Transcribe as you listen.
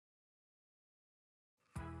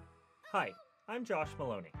Hi, I'm Josh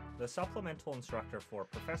Maloney, the supplemental instructor for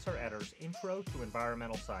Professor Etter's Intro to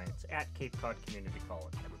Environmental Science at Cape Cod Community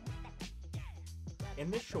College.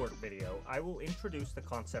 In this short video, I will introduce the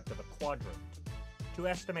concept of a quadrant to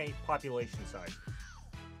estimate population sizes.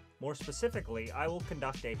 More specifically, I will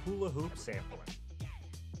conduct a hula hoop sampling.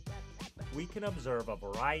 We can observe a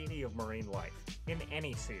variety of marine life in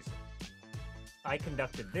any season. I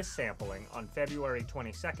conducted this sampling on February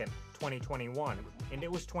 22nd, 2021, and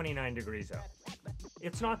it was 29 degrees out.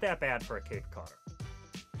 It's not that bad for a Cape Codder.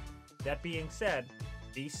 That being said,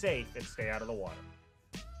 be safe and stay out of the water.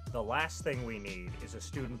 The last thing we need is a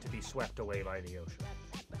student to be swept away by the ocean.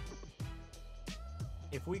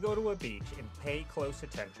 If we go to a beach and pay close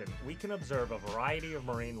attention, we can observe a variety of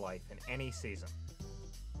marine life in any season.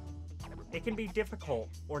 It can be difficult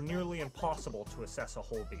or nearly impossible to assess a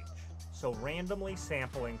whole beach, so randomly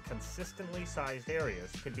sampling consistently sized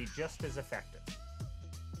areas can be just as effective.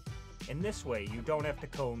 In this way, you don't have to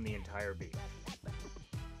comb the entire beach.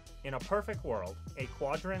 In a perfect world, a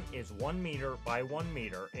quadrant is 1 meter by 1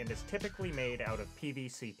 meter and is typically made out of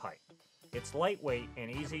PVC pipe. It's lightweight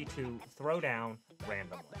and easy to throw down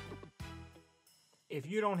randomly. If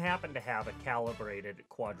you don't happen to have a calibrated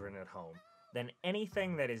quadrant at home, then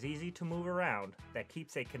anything that is easy to move around that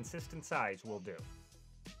keeps a consistent size will do.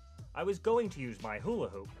 I was going to use my hula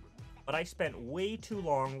hoop, but I spent way too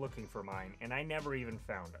long looking for mine and I never even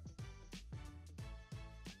found it.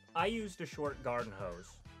 I used a short garden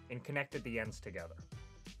hose and connected the ends together.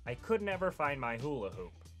 I could never find my hula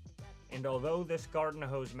hoop, and although this garden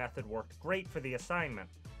hose method worked great for the assignment,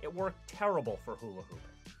 it worked terrible for hula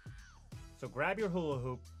hooping. So grab your hula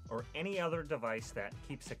hoop or any other device that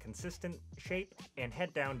keeps a consistent shape and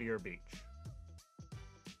head down to your beach.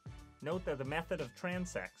 Note that the method of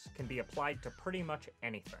transects can be applied to pretty much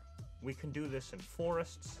anything. We can do this in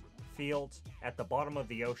forests, fields, at the bottom of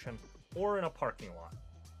the ocean, or in a parking lot.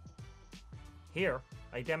 Here,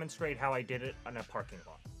 I demonstrate how I did it in a parking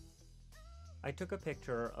lot. I took a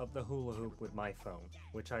picture of the hula hoop with my phone,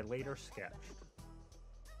 which I later sketched.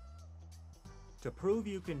 To prove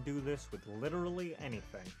you can do this with literally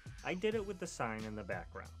anything, I did it with the sign in the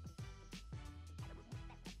background.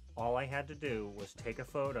 All I had to do was take a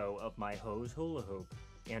photo of my hose hula hoop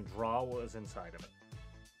and draw what was inside of it.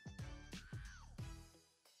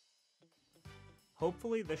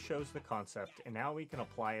 Hopefully this shows the concept and now we can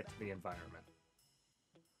apply it to the environment.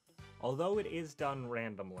 Although it is done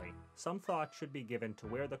randomly, some thought should be given to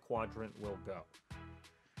where the quadrant will go.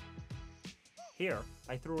 Here,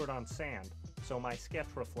 I threw it on sand, so my sketch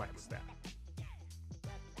reflects that.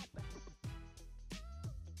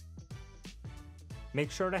 Make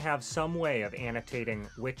sure to have some way of annotating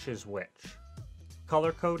which is which.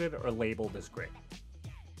 Color-coded or labeled is great.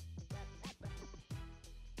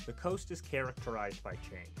 The coast is characterized by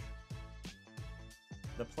change.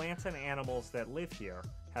 The plants and animals that live here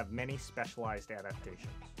have many specialized adaptations.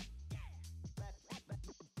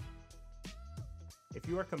 If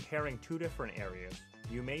you are comparing two different areas,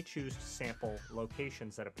 you may choose to sample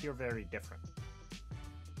locations that appear very different.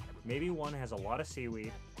 Maybe one has a lot of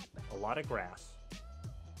seaweed, a lot of grass,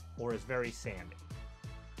 or is very sandy.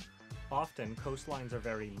 Often, coastlines are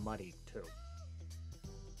very muddy too.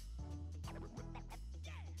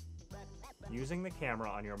 Using the camera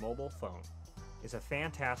on your mobile phone is a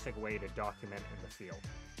fantastic way to document in the field.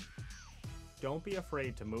 Don't be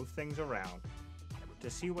afraid to move things around to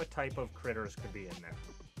see what type of critters could be in there.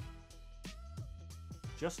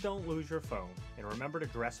 Just don't lose your phone and remember to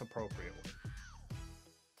dress appropriately.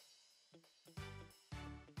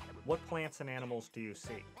 What plants and animals do you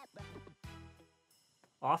see?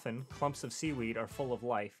 Often, clumps of seaweed are full of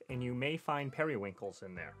life and you may find periwinkles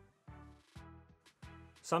in there.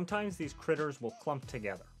 Sometimes these critters will clump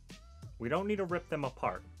together. We don't need to rip them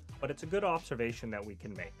apart, but it's a good observation that we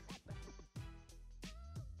can make.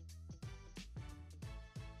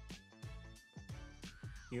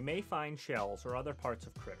 You may find shells or other parts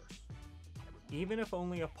of critters. Even if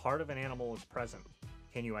only a part of an animal is present,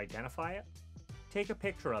 can you identify it? Take a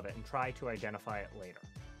picture of it and try to identify it later.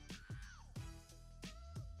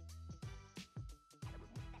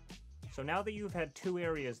 So now that you've had two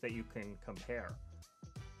areas that you can compare,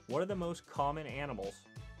 what are the most common animals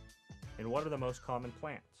and what are the most common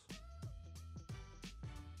plants?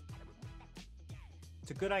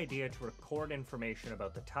 It's a good idea to record information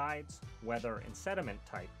about the tides, weather, and sediment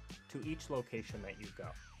type to each location that you go.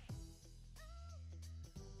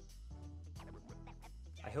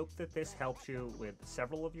 I hope that this helps you with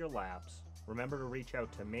several of your labs. Remember to reach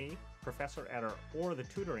out to me, Professor Etter, or the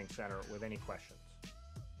Tutoring Center with any questions.